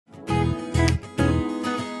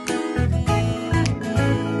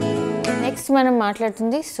మనం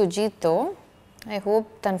మాట్లాడుతుంది సుజీత్తో. I hope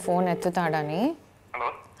తన phone ఎత్తుతాడని.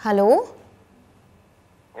 Hello,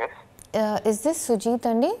 is this Sujeeth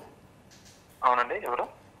అండి? అవునండి, ఎవరు?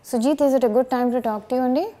 Sujeeth, is it a good time to talk to you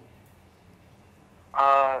అండి?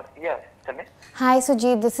 Yes, tell me. Hi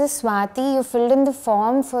Sujit, this is Swathi. You filled in the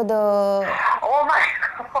form for the... Oh my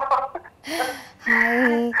God. Hi.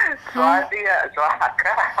 Swathi,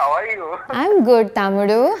 Swaka, how are you? I'm good,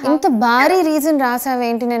 Tamudu. ఇంత భారీ reason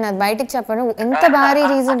రాసావేంటి? నేను అది బయటికి చెప్పను. ఎంత భారీ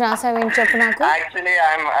reason రాసావేంటి చెప్పు నాకు. Actually,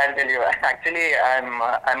 I'll tell you. Actually, I'm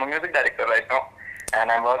a music director right now. And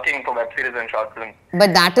I'm working for web series and short films. But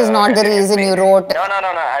that is not the reason you wrote. No.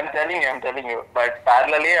 I'm telling you. But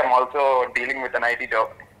parallelly, I'm also dealing with an IT job.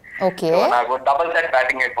 Okay. So I got double set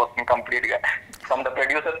batting it posting completely from the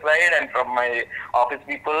producer side and from my office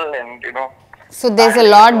people, and you know. So there's a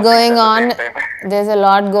lot going on. There's a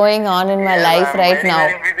lot going on in my life right now.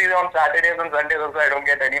 I'm very busy on Saturdays and Sundays also. I don't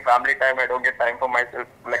get any family time. I don't get time for myself.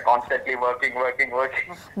 Like constantly working.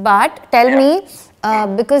 But tell me,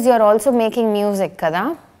 because you're also making music, kada?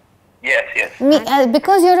 Yes.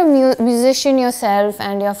 Because you're a musician yourself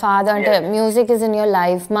and your father, and music is in your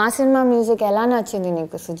life. Ma cinema music ela nachindi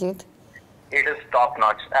neeku, Sujit? It is top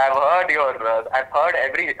notch. I've heard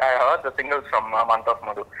the singles from Month of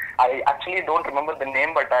Madhu. I actually don't remember the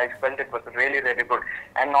name, but I felt it was really, really good.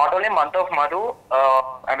 And not only Month of Madhu,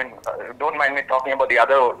 don't mind me talking about the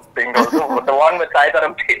other thing also. The one with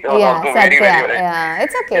Saitaram was also very, very good. Yeah,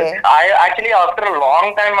 it's okay. Yes. I actually, after a long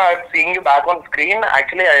time, seeing you back on screen,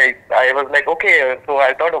 actually, I was like, okay, so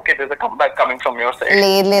I thought, okay, there's a comeback coming from your side.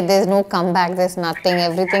 There's no comeback, there's nothing.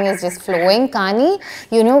 Everything is just flowing. Kani,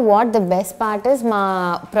 you know what the best part is? My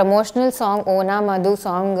promotional song, Ona Madhu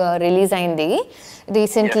song, release ayindi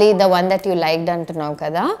recently, the one that you liked antunavu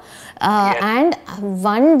kada. And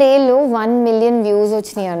one day lo 1 million views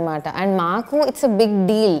వచ్చినాయి అన్నమాట. And మాకు it's a big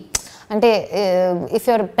deal. అంటే if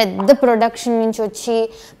you're పెద్ద production నుంచి వచ్చి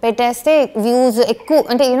పెట్టేస్తే views ఎక్కువ,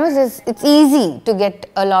 అంటే you know it's easy to get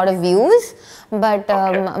a lot of views. But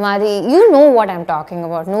మాది you know what I'm talking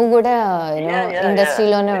about. నువ్వు కూడా యూనో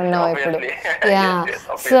ఇండస్ట్రీలోనే ఉన్నావు ఇప్పుడు.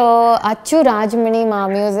 సో అచ్చు రాజమణి మా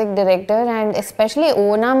మ్యూజిక్ డైరెక్టర్, అండ్ ఎస్పెషలీ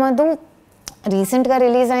ఓనా మధు రీసెంట్గా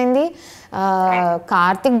రిలీజ్ అయింది.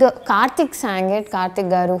 కార్తిక్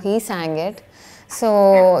గారు he sang it. So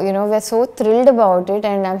you know, we're so thrilled about it,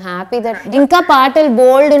 and I'm happy that ఇంకా పాటలు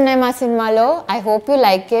బోల్డ్ ఉన్నాయి మా సినిమాలో. I hope you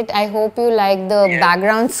like it. I hope you like the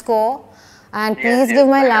background score, and please give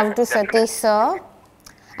my love to Satish sir.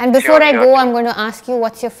 And before I go, I'm going to ask you,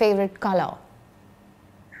 what's your favorite color?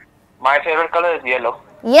 My favorite color is yellow.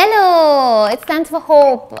 Yellow! It stands for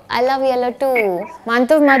hope. I love yellow too.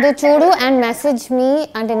 Month of Madhu చూడు and message me.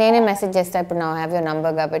 అంటే నేనే message చేస్తా ఇప్పుడు. now I have your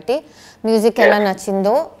number కాబట్టి music ఎలా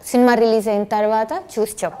నచ్చిందో cinema release అయిన తర్వాత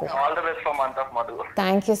చూసి చెప్పు. All the best for Month of Madhu.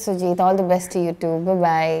 Thank you Sujit. All the best to you too.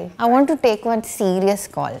 Bye. I want to take one serious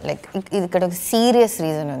call. Like ఇక్కడ ఒక serious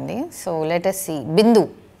reason ఉంది. So let us see.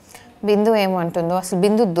 బిందు ఏమంటుందో, అసలు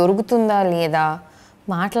బిందు దొరుకుతుందా లేదా,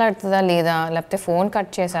 మాట్లాడుతుందా లేదా, లేకపోతే ఫోన్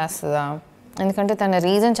కట్ చేసేస్తుందా? ఎందుకంటే తన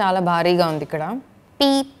రీజన్ చాలా భారీగా ఉంది ఇక్కడ.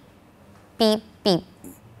 Peep peep peep.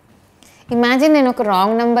 ఇమాజిన్ నేను ఒక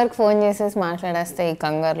రాంగ్ నంబర్కి ఫోన్ చేసేసి మాట్లాడేస్తే ఈ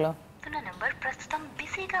కంగారులో. నంబర్ ప్రస్తుతం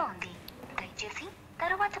బిజీగా ఉంది, దయచేసి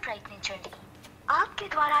తరువాత ప్రయత్నించండి. आपके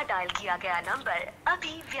द्वारा डायल किया गया नंबर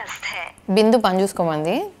अभी व्यस्त है. బిందు పని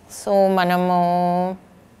చూసుకోమంది. సో మనము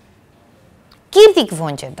కీర్తికి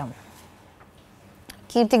ఫోన్ చేద్దాం.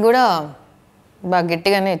 కీర్తి కూడా బాగా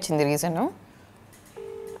గట్టిగానే ఇచ్చింది reason.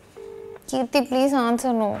 Kirti, please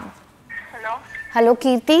answer no. Hello,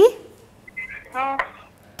 Kirti?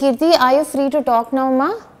 Kirti, are you free to talk now, ma?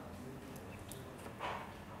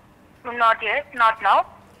 Not yet, not now.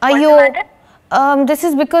 This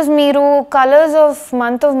is because మీరు Colors of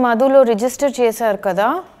Month of Madhu లో రిజిస్టర్ చేశారు కదా.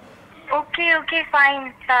 Okay, fine.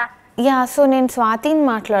 Yeah, so నేను స్వాతిని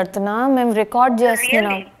మాట్లాడుతున్నా. మేము record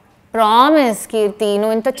చేస్తున్నాం. Promise కీర్తి,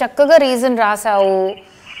 నువ్వు ఇంత చక్కగా రీజన్ రాసావు.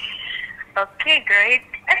 Okay, great.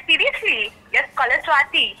 Seriously, yes, Color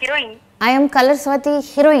Swathi, heroine. I am Color Swathi,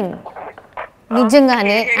 heroine.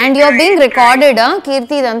 నిజంగానే. And you are being recorded,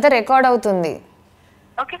 కీర్తి, ఇదంతా రికార్డ్ అవుతుంది.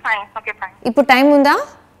 Okay, fine. ఇప్పుడు టైం ఉందా?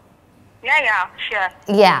 Yeah, sure.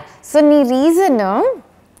 Yeah. So నీ reason,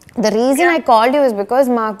 the reason I called you is because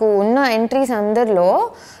మాకు ఉన్న entries అందరిలో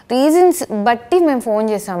reasons బట్టి మేము ఫోన్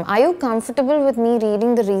చేసాం. Are you comfortable with me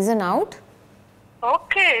reading the reason out?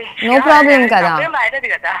 Okay. No problem కదా.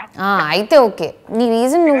 అయితే ఓకే. నీ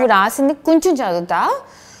రీజన్ నువ్వు రాసింది కొంచెం చదువుతా.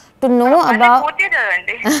 To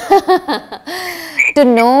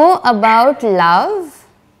know about love,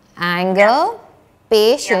 anger,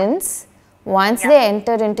 patience once they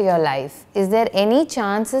enter into your life. Is there any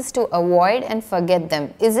chances to avoid and forget them?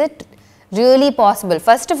 Is it really possible.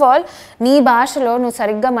 First of all నీ భాషలో నువ్వు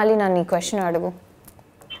సరిగ్గా మళ్ళీ నన్ను ఈ క్వశ్చన్ అడుగు.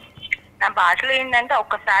 నా భాషలో ఏంటంటే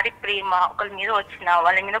ఒక్కసారి ప్రేమ ఒకరి మీద వచ్చినా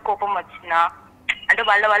వాళ్ళ మీద కోపం వచ్చినా అంటే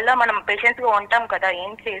వాళ్ళ వల్ల మనం పేషెన్స్ గా ఉంటాం కదా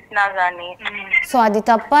ఏం చేసినా గానీ. సో అది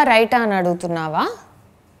తప్ప రైటా అని అడుగుతున్నావా?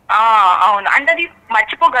 అవును. అంటే అది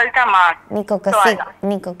మర్చిపోగలుగుతామా?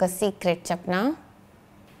 నీకొక సీక్రెట్ చెప్పనా?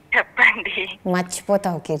 చెప్పండి.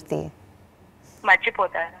 మర్చిపోతావు కీర్తి.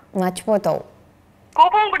 మర్చిపోతావు.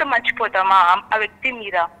 కోపం కూడా మర్చిపోతామా? ఆ వ్యక్తి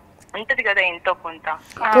మీద ఉంటది కదా ఎంతో కొంత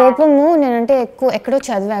కోపము. నేనంటే ఎక్కడో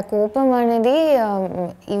చదివా, కోపం అనేది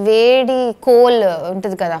ఈ వేడి కోల్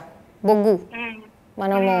ఉంటది కదా, బొగ్గు,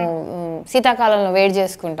 మనము శీతాకాలంలో వేడి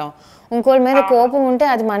చేసుకుంటాం. ఇంకోటి మీద కోపం ఉంటే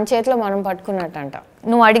అది మన చేతిలో మనం పట్టుకున్నట్టంట.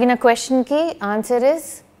 నువ్వు అడిగిన క్వశ్చన్కి answer is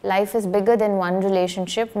life is bigger than one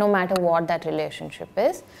relationship, no matter what that relationship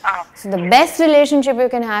is. So the best relationship you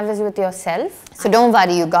can have is with yourself. So don't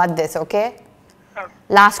worry, you got this, okay?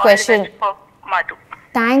 Last question. Madhu.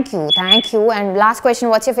 Thank you. And last question,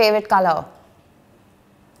 what's your favorite color?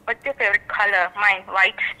 What's your favorite color? Mine,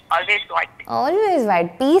 white. Always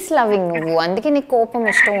white. Peace loving నువ్వు, అందుకే నీకు కోపం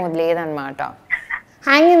ఇష్టం లేదన్నమాట.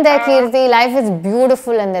 Hang in there, Kirti. Life is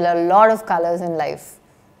beautiful and there are a lot of colors in life.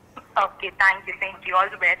 Okay, thank you. All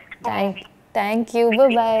the best. Thank you.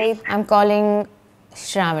 Bye-bye. I'm calling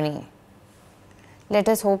Shravani. Let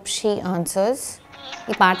us hope she answers.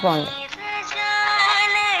 ఈ పాట బాగుంది.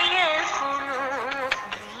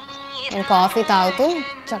 నేను coffee తాగుతూ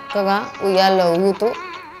చక్కగా ఉయ్యాల్లో ఊగుతూ.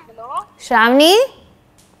 Shravani.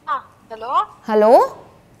 Hello.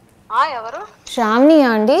 ఎవరు? శ్రావణి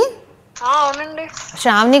అండి? అవునండి.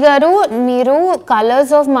 శ్రావణి గారు, మీరు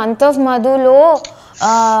colours of month of మధులో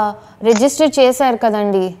register చేశారు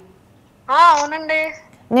కదండి? అవునండి.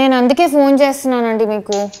 నేను అందుకే ఫోన్ చేస్తున్నానండి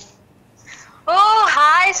మీకు. ఓ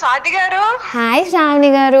హాయ్ స్వాతి గారు. హాయ్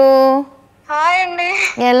శ్రావణి గారు. హాయ్ అండి.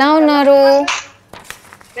 ఎలా ఉన్నారు?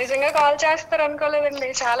 నిజంగా కాల్ చేస్తారు అనుకోలేదండి.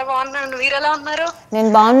 చాలా బాగున్నాను. మీరు ఎలా ఉన్నారు? నేను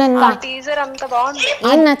బాగున్నాను. టీజర్ అంతా బాగుంది.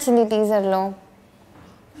 ఏం నచ్చింది టీజర్ లో?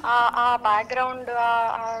 ఆ బ్యాక్గ్రౌండ్, ఆ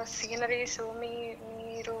సీనరీస్,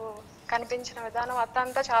 మీరు కనిపించిన విధానం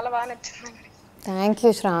అంతా చాలా బాగా నచ్చిందండి. థ్యాంక్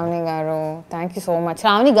యూ శ్రావణి గారు. Thank you so much.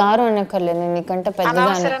 Shravani గారు అనక్కర్లేదు, నేను నీకంటే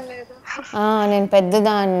పెద్దదాన్ని. నేను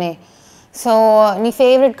పెద్దదాన్ని. సో నీ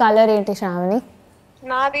ఫేవరెట్ కలర్ ఏంటి శ్రావణి?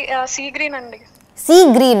 నాది సీ గ్రీన్ అండి. సీ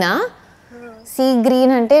గ్రీనా? సీ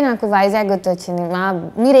గ్రీన్ అంటే నాకు వైజాగ్ గుర్తొచ్చింది.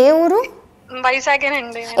 మీరు ఏ ఊరు?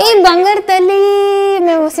 వైజాగేనండి. ఏ బంగారు తల్లి,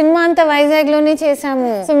 మేము సినిమా అంతా వైజాగ్ లోనే చేసాము.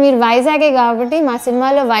 సో మీరు వైజాగే కాబట్టి మా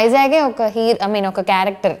సినిమాలో వైజాగే ఒక ఒక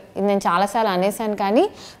క్యారెక్టర్. ఇది నేను చాలాసార్లు అనేసాను, కానీ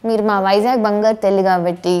మీరు మా వైజాగ్ బంగారు తల్లి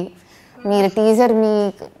కాబట్టి మీరు టీజర్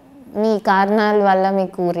మీ కారణాల వల్ల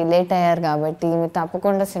మీకు రిలేట్ అయ్యారు కాబట్టి మీరు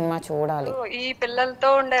తప్పకుండా సినిమా చూడాలి. ఈ పిల్లలతో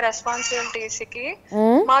ఉండే రెస్పాన్సిబిలిటీస్ కి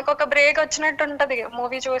మాకు ఒక బ్రేక్ వచ్చినట్టు ఉంటది.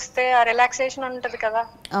 మూవీ చూస్తే ఆ రిలాక్సేషన్ ఉంటది కదా.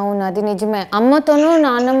 అవును, అది నిజమే. అమ్మతోనూ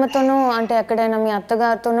నాన్నమ్మతోనూ అంటే ఎక్కడైనా మీ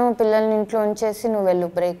అత్తగారితోనూ పిల్లల్ని ఇంట్లో ఉంచేసి నువ్వు వెళ్ళు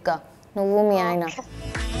బ్రేక్ గా, నువ్వు మీ ఆయన.